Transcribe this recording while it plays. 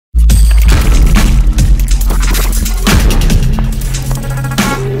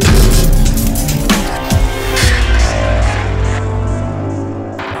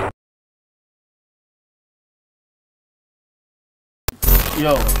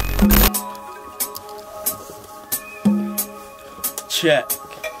Yo. Check.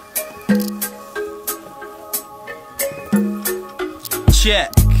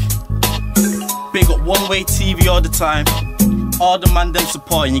 Check. Big up One Way TV all the time. All the man them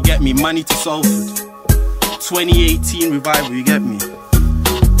supporting, you get me? Money to Salford. 2018 revival, you get me?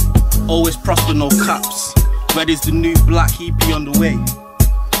 Always prosper, no caps. Red is the new black, hippie on the way.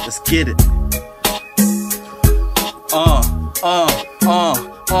 Let's get it.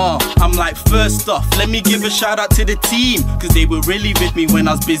 I'm like, first off, let me give a shout out to the team, cause they were really with me when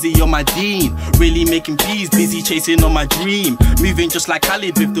I was busy on my dean. Really making peas, busy chasing on my dream. Moving just like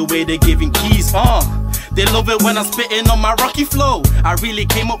Khalid with the way they're giving keys. They love it when I'm spitting on my rocky flow. I really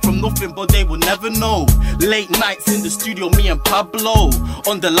came up from nothing, but they will never know. Late nights in the studio, me and Pablo.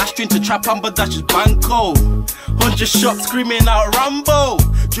 On the last string to trap Amber, that's just Banco. 100 shots screaming out Rambo.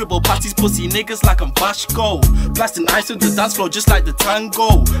 Dribble past these pussy niggas like I'm Bashko. Blasting ice on the dance floor just like the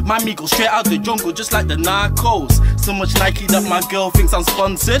tango. My me go straight out the jungle just like the narcos. So much Nike that my girl thinks I'm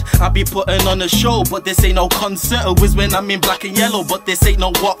sponsored. I be putting on a show, but this ain't no concert. Always when I'm in black and yellow, but this ain't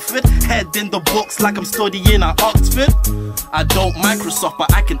no Watford. Head in the books like I'm studying at Oxford. I don't Microsoft,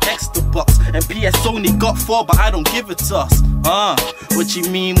 but I can X the box. And PS only got 4, but I don't give a toss. What you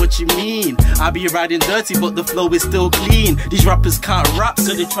mean, what you mean? I be riding dirty, but the flow is still clean. These rappers can't rap,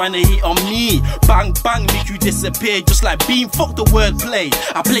 so they trying to hit on me. Bang, bang, make you disappear just like Beam. Fuck the wordplay.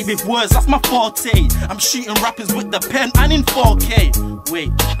 I play with words, that's my forte. I'm shooting rappers with the pen and in 4K.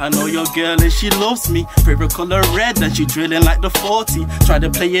 Wait, I know your girl and she loves me. Favorite color red and she drilling like the 40. Try to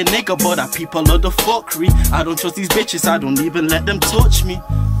play a nigga, but I people love the fuckery. I don't trust these bitches, I don't even let them touch me.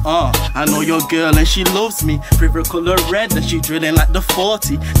 I know your girl and she loves me. Favorite color red and she drilling like the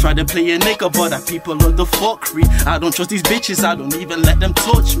 40. Try to play a nigga, but I people love the fuckery. I don't trust these bitches, I don't even let them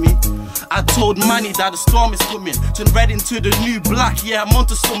touch me. I told Manny that the storm is coming. Turn red into the new black, yeah, I'm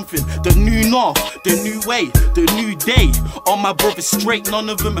onto something. The new north, the new way, the new day. All my brothers straight, none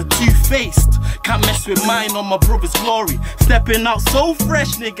of them are two-faced. Can't mess with mine on my brother's glory. Stepping out so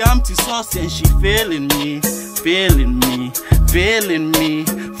fresh, nigga, I'm too saucy. And she feeling me, feeling me, feeling me,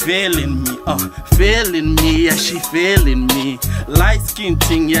 feeling me, feeling me, yeah, she feeling me. Light skin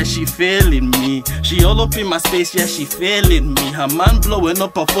ting, yeah, she feeling me. She all up in my space, yeah, she feeling me. Her man blowing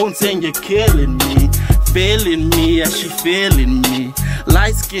up her phone saying you're killing me. Feeling me, yeah, she feeling me.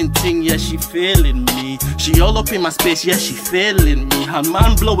 Light skin ting, yeah, she feeling me. She all up in my space, yeah, she feeling me. Her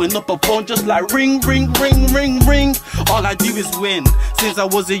man blowing up her phone just like ring, ring, ring, ring, ring. All I do is win. Since I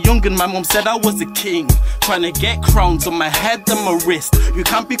was a youngin', my mom said I was a king. Trying to get crowns on my head and my wrist. You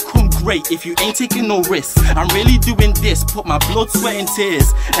can't become great if you ain't taking no risks. I'm really doing this, put my blood, sweat and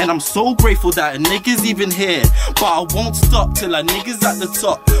tears. And I'm so grateful that a nigga's even here. But I won't stop till a nigga's at the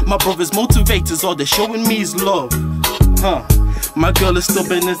top. My brothers motivators, all they're showing me is love. My girl is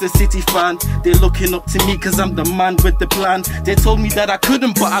stubborn as a City fan. They're looking up to me cause I'm the man with the plan. They told me that I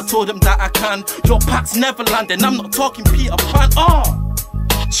couldn't, but I told them that I can. Your pack's never land and I'm not talking Peter Pan.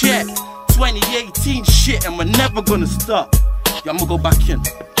 Check 2018 shit and we're never gonna stop. Yeah, I'ma go back in.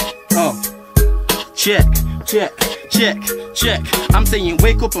 Check, check, check, check. I'm saying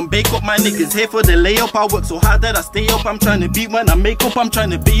wake up and bake up, my niggas here for the layup. I work so hard that I stay up. I'm trying to beat when I make up. I'm trying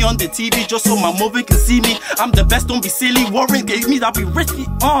to be on the TV just so my mother can see me. I'm the best, don't be silly. Warren gave me that, be risky.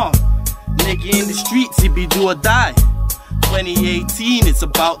 Nigga in the streets, it be do or die. 2018, it's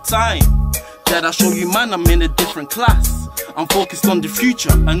about time that I show you, man, I'm in a different class. I'm focused on the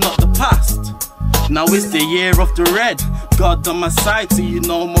future and not the past. Now it's the year of the red. God on my side, so you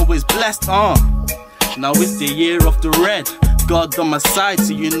know I'm always blessed. Now it's the year of the red. God on my side,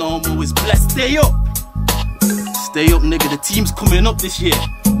 so you know I'm always blessed. Stay up. Stay up, nigga. The team's coming up this year.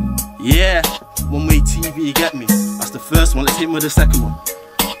 Yeah, One Way TV, you get me? That's the first one. Let's hit with the second one.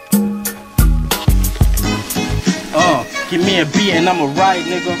 Give me a beat and I'ma ride,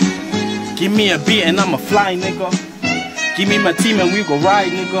 nigga. Give me a beat and I'ma fly, nigga. Give me my team and we go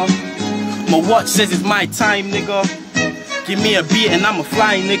ride, nigga. My watch says it's my time, nigga. Give me a beat and I'ma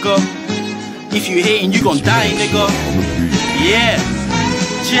fly, nigga. If you hating, you gon' die, nigga. Yeah,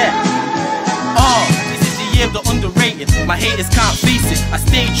 check. This is the year of the underrated. My haters can't face it. I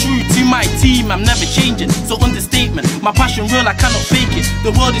stay true to my team, I'm never changing. So understatement, my passion real, I cannot fake it.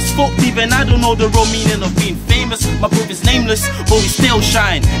 The world is fucked, even I don't know the real meaning of being famous. My brother's nameless, but we still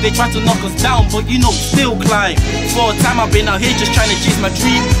shine. They try to knock us down, but you know we still climb. For a time I've been out here just trying to chase my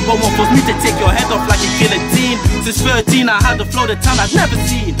dream. But one for me to take your head off like a guillotine. Since 13 I had the flow the town I've never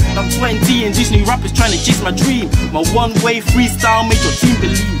seen. I'm 20 and these new rappers trying to chase my dream. My one-way freestyle made your team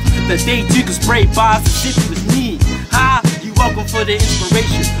believe that they too could spray bars and shit with me. You welcome for the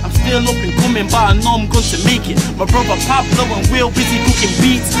inspiration. I'm still up and coming, but I know I'm going to make it. My brother Pablo and Will busy cooking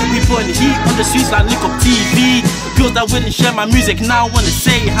beats. We putting the heat on the streets like Lick Up TV. Girls that wouldn't share my music now wanna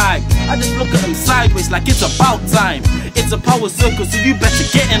say hi. I just look at them sideways like it's about time. It's a power circle, so you better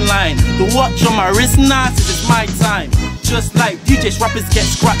get in line. The watch on my wrist now says it's my time. Just like DJs, rappers get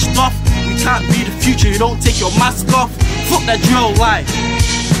scratched off. We can't be the future, you don't take your mask off. Fuck that drill life.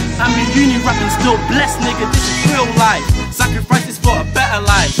 I'm in uni rapping still blessed, nigga, this is real life. Sacrifices for a better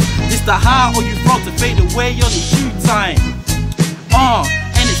life. This the high or you fall to fade away on the due time.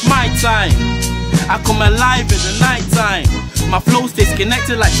 And it's my time. I come alive in the night time. My flow stays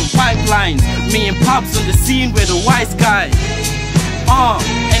connected like some pipelines. Me and Pops on the scene, we're the wise guys.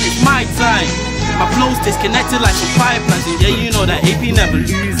 And it's my time. My flow stays connected like some pipelines. And yeah, you know that AP never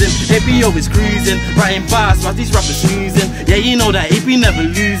losing. AP always cruising, writing bars while these rappers snoozing. Yeah, you know that AP never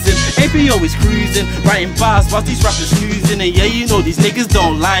losing. AP always cruising, writing bars while these rappers snoozing. And yeah, you know these niggas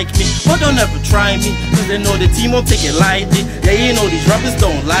don't like me, but don't ever try me, cause they know the team won't take it lightly. Yeah, you know these rappers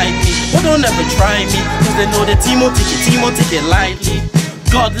don't like me, but don't ever try me, cause they know the team won't take it lightly.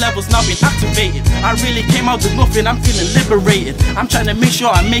 God levels now been activated. I really came out with nothing, I'm feeling liberated. I'm trying to make sure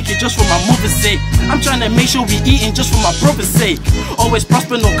I make it just for my mother's sake. I'm trying to make sure we eating just for my brother's sake. Always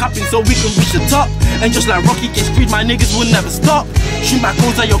prosper, no capping, so we can reach the top. And just like Rocky gets freed, my niggas will never stop. Shoot my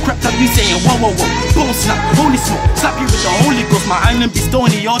goals at your crap top, you saying whoa whoa whoa. Boom snap, holy smoke, slap you with the Holy Ghost. My island be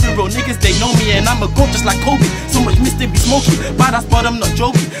stony, all the real niggas they know me, and I'm a goat just like Kobe. So much mistake be smoky, badass but I'm not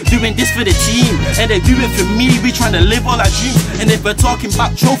joking. Doing this for the team, and they do it for me. We trying to live all our dreams, and if we're talking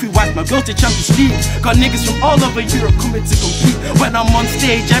about trophy wise, my girls to Champions League. Got niggas from all over Europe coming to compete. When I'm on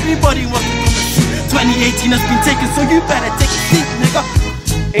stage, everybody wants to come and see. 2018 has been taken, so you better take a seat, nigga.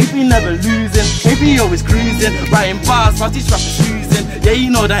 AP never losing, AP always cruising, writing bars while these rappers losing. Yeah,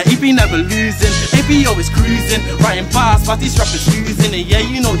 you know that AP never losing, AP always cruising, writing bars while these rappers losing. And yeah,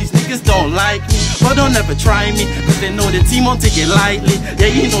 you know these niggas don't like me, but don't ever try me, cause they know the team won't take it lightly.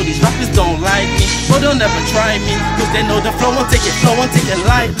 Yeah, you know these rappers don't like me, but don't ever try me, cause they know the flow won't take it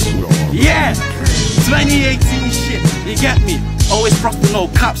lightly. Yeah, 2018 shit, you get me? Always prosper, no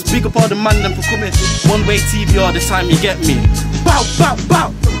caps. Big up all the man them for coming. One way TV all the time, you get me? Bow, bow,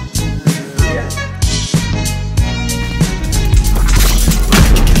 bow.